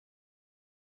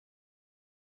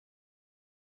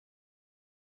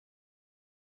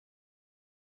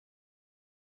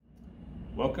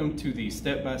Welcome to the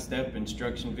step-by-step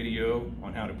instruction video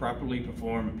on how to properly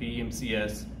perform a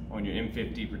PMCS on your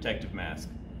M50 protective mask.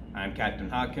 I'm Captain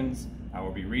Hopkins. I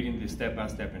will be reading the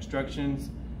step-by-step instructions.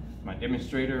 My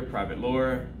demonstrator, Private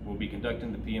Laura, will be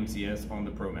conducting the PMCS on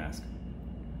the Pro mask.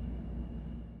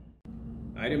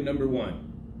 Item number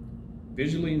 1.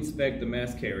 Visually inspect the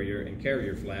mask carrier and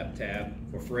carrier flap tab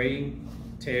for fraying,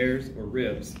 tears, or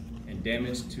rips and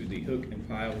damage to the hook and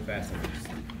pile fasteners.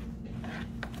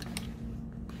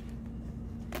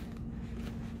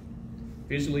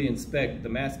 Visually inspect the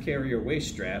mask carrier waist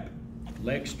strap,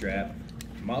 leg strap,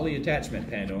 MOLLE attachment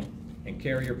panel, and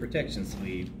carrier protection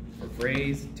sleeve for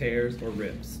frays, tears, or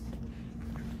rips.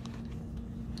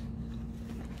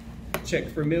 Check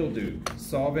for mildew,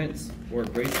 solvents, or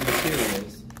abrasive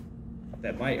materials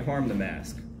that might harm the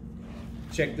mask.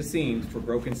 Check the seams for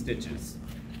broken stitches.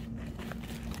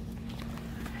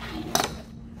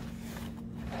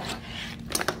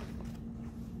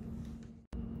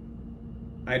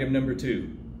 Item number 2.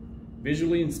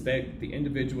 Visually inspect the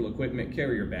individual equipment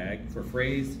carrier bag for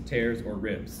frays, tears, or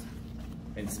rips.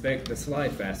 Inspect the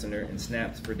slide fastener and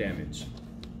snaps for damage.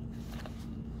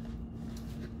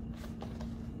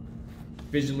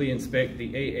 Visually inspect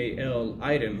the AAL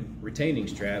item retaining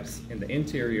straps in the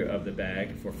interior of the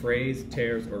bag for frays,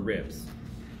 tears, or rips.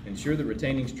 Ensure the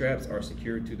retaining straps are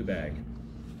secured to the bag.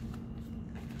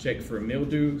 Check for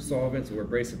mildew, solvents, or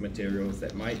abrasive materials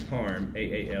that might harm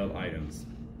AAL items.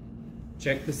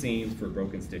 Check the seams for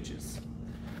broken stitches.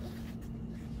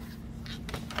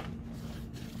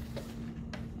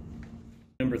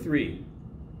 Number 3,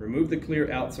 remove the clear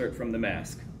outsert from the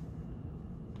mask.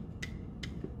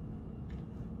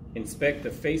 Inspect the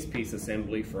facepiece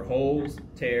assembly for holes,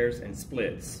 tears, and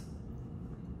splits.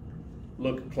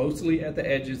 Look closely at the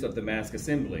edges of the mask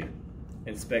assembly.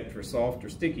 Inspect for soft or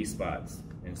sticky spots.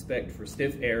 Inspect for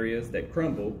stiff areas that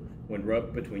crumble when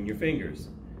rubbed between your fingers,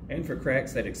 and for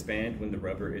cracks that expand when the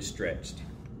rubber is stretched.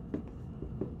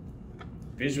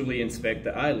 Visually inspect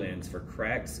the eye lens for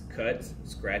cracks, cuts,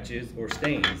 scratches, or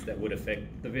stains that would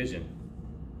affect the vision.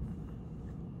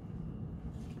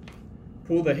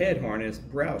 Pull the head harness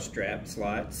brow strap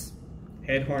slots,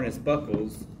 head harness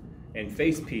buckles, and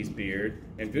facepiece beard,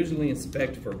 and visually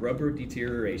inspect for rubber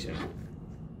deterioration.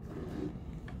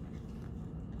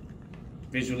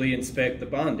 Visually inspect the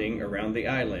bonding around the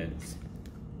eye lens.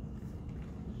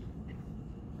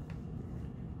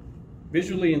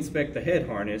 Visually inspect the head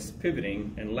harness,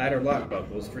 pivoting, and ladder lock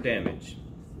buckles for damage.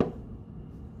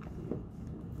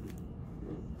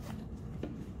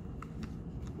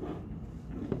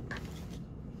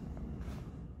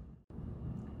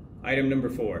 Item number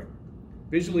 4.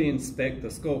 Visually inspect the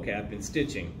skull cap and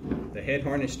stitching, the head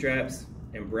harness straps,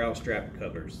 and brow strap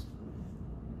covers.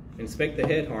 Inspect the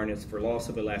head harness for loss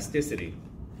of elasticity.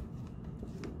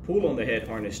 Pull on the head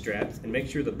harness straps and make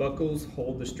sure the buckles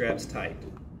hold the straps tight.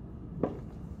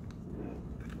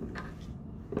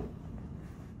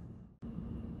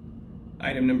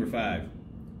 Item number 5.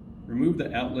 Remove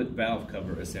the outlet valve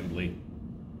cover assembly.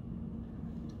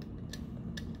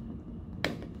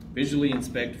 Visually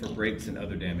inspect for breaks and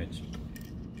other damage.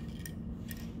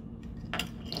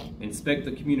 Inspect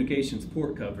the communications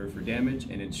port cover for damage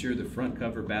and ensure the front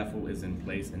cover baffle is in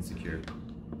place and secure.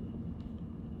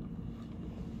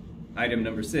 Item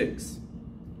number 6.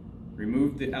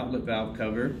 Remove the outlet valve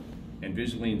cover and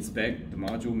visually inspect the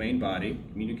module main body,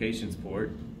 communications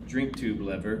port, drink tube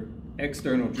lever,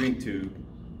 external drink tube,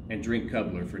 and drink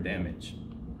coupler for damage.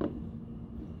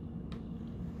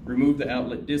 Remove the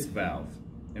outlet disc valve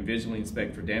and visually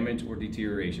inspect for damage or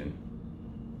deterioration.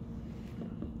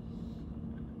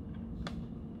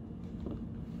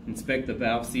 Inspect the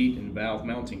valve seat and valve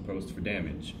mounting post for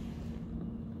damage.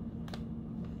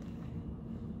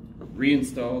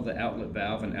 Reinstall the outlet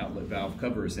valve and outlet valve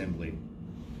cover assembly.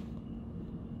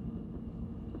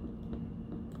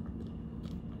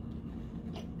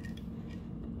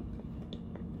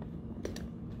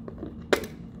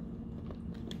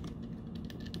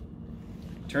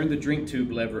 Turn the drink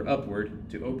tube lever upward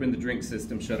to open the drink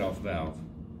system shutoff valve.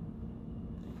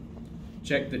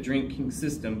 Check the drinking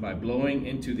system by blowing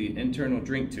into the internal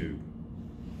drink tube.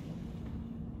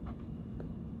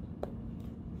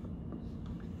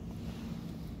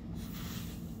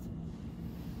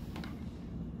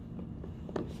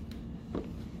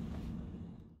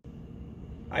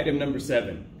 Item number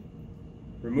 7.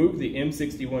 Remove the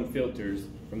M61 filters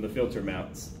from the filter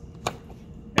mounts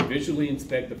and visually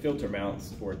inspect the filter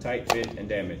mounts for a tight fit and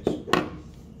damage.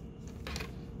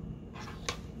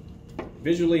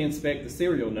 Visually inspect the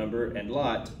serial number and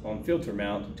lot on filter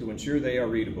mount to ensure they are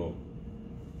readable.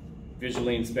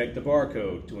 Visually inspect the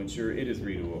barcode to ensure it is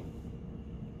readable.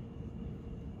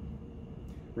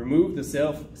 Remove the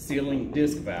self-sealing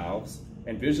disc valves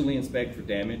and visually inspect for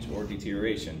damage or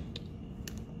deterioration.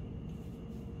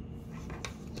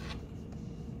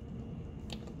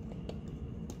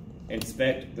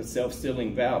 Inspect the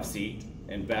self-sealing valve seat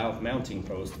and valve mounting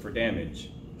post for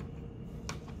damage.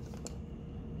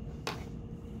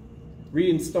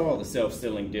 Reinstall the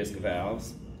self-sealing disc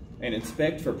valves and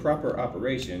inspect for proper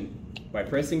operation by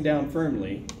pressing down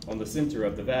firmly on the center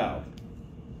of the valve.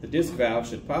 The disc valve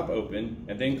should pop open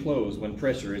and then close when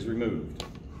pressure is removed.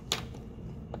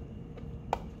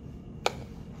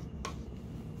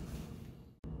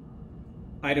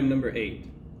 Item number 8.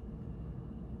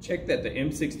 Check that the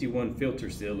M61 filter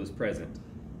seal is present.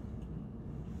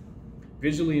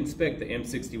 Visually inspect the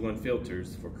M61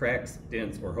 filters for cracks,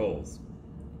 dents, or holes.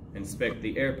 Inspect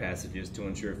the air passages to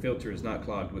ensure filter is not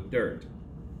clogged with dirt.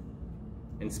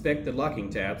 Inspect the locking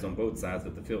tabs on both sides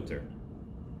of the filter.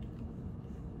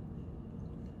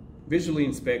 Visually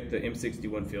inspect the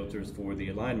M61 filters for the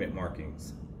alignment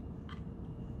markings.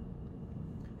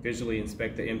 Visually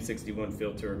inspect the M61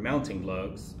 filter mounting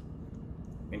lugs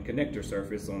and connector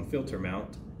surface on filter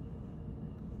mount.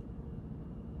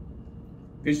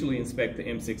 Visually inspect the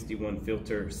M61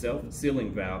 filter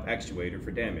self-sealing valve actuator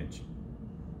for damage.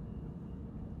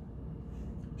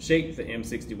 Shake the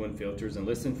M61 filters and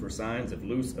listen for signs of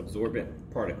loose absorbent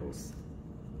particles.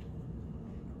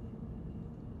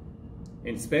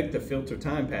 Inspect the filter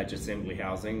time patch assembly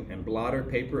housing and blotter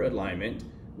paper alignment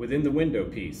within the window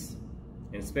piece.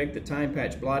 Inspect the time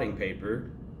patch blotting paper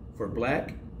for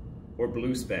black or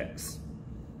blue specks.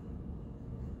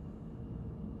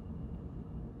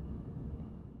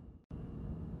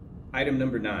 Item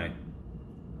number 9.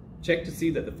 Check to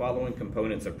see that the following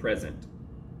components are present: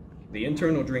 the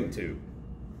internal drink tube,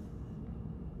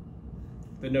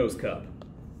 the nose cup,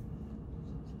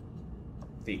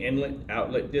 the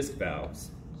inlet-outlet disc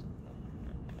valves,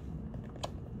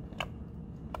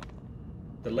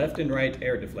 the left and right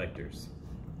air deflectors,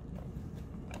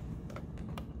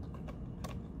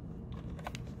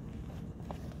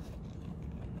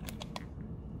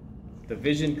 the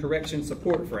vision correction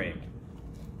support frame,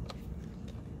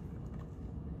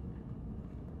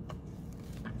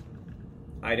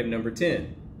 Item number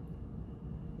 10.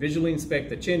 Visually inspect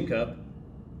the chin cup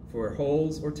for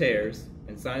holes or tears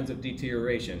and signs of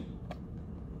deterioration.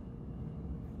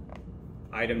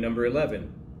 Item number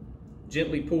 11.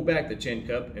 Gently pull back the chin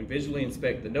cup and visually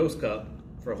inspect the nose cup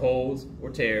for holes or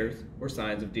tears or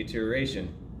signs of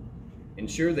deterioration.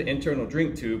 Ensure the internal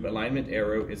drink tube alignment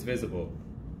arrow is visible.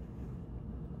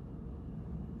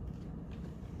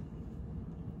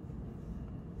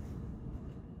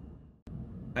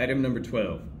 Item number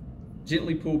 12.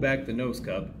 Gently pull back the nose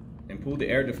cup and pull the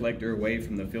air deflector away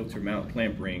from the filter mount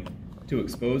clamp ring to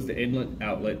expose the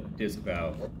inlet-outlet disc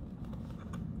valve.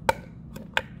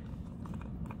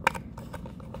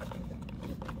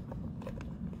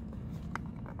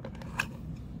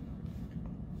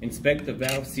 Inspect the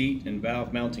valve seat and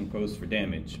valve mounting post for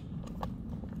damage.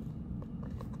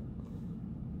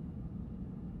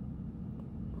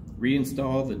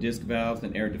 Reinstall the disc valves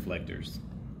and air deflectors.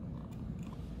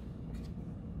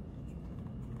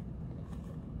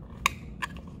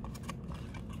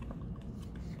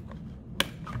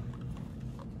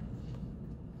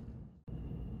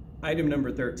 Item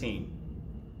number 13.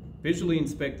 Visually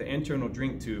inspect the internal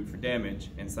drink tube for damage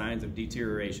and signs of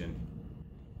deterioration.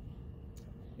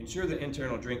 Ensure the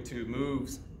internal drink tube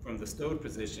moves from the stowed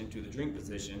position to the drink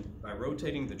position by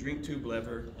rotating the drink tube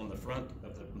lever on the front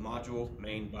of the module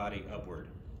main body upward.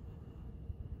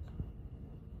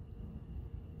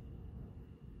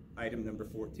 Item number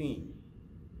 14.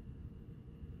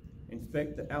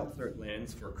 Inspect the outsert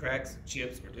lens for cracks,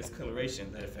 chips, or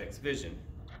discoloration that affects vision.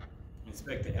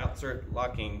 Inspect the outsert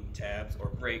locking tabs or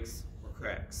breaks or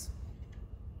cracks.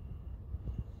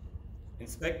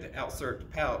 Inspect the outsert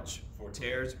pouch for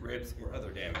tears, rips, or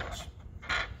other damage.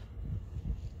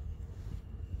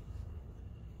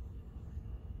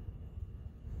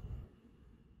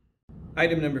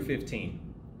 Item number 15.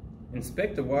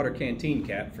 Inspect the water canteen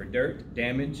cap for dirt,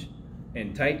 damage,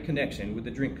 and tight connection with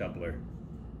the drink coupler.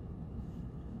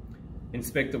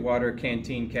 Inspect the water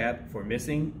canteen cap for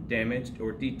missing, damaged,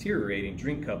 or deteriorating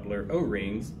drink coupler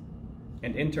O-rings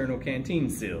and internal canteen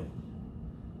seal.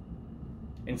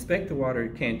 Inspect the water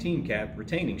canteen cap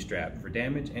retaining strap for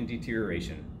damage and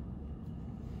deterioration.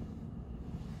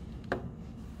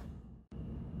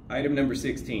 Item number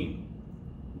 16.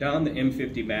 Don the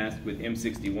M50 mask with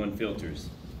M61 filters.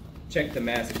 Check the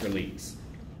mask for leaks.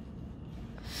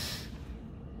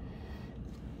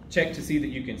 Check to see that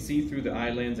you can see through the eye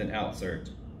lens and outsert.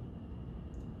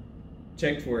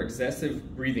 Check for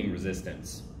excessive breathing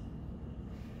resistance.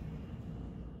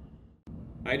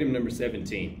 Item number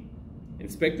 17.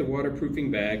 Inspect the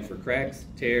waterproofing bag for cracks,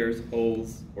 tears,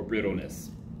 holes, or brittleness.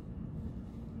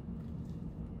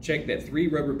 Check that 3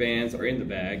 rubber bands are in the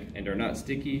bag and are not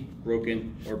sticky,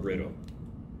 broken, or brittle.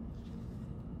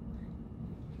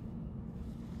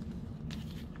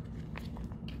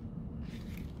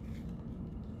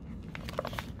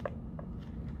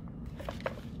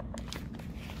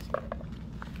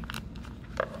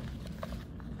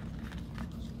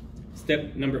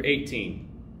 Step number 18.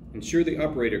 Ensure the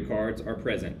operator cards are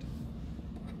present.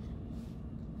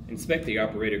 Inspect the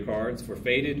operator cards for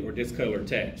faded or discolored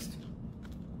text.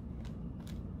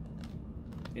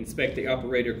 Inspect the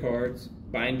operator cards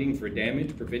binding for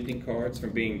damage, preventing cards from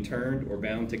being turned or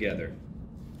bound together.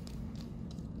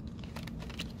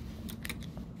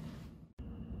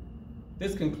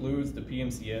 This concludes the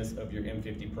PMCS of your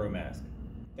M50 Pro Mask.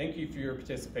 Thank you for your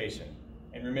participation.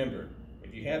 And remember,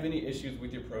 if you have any issues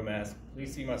with your Pro Mask,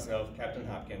 please see myself, Captain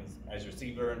Hopkins, as your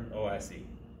CBURN OIC.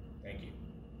 Thank you.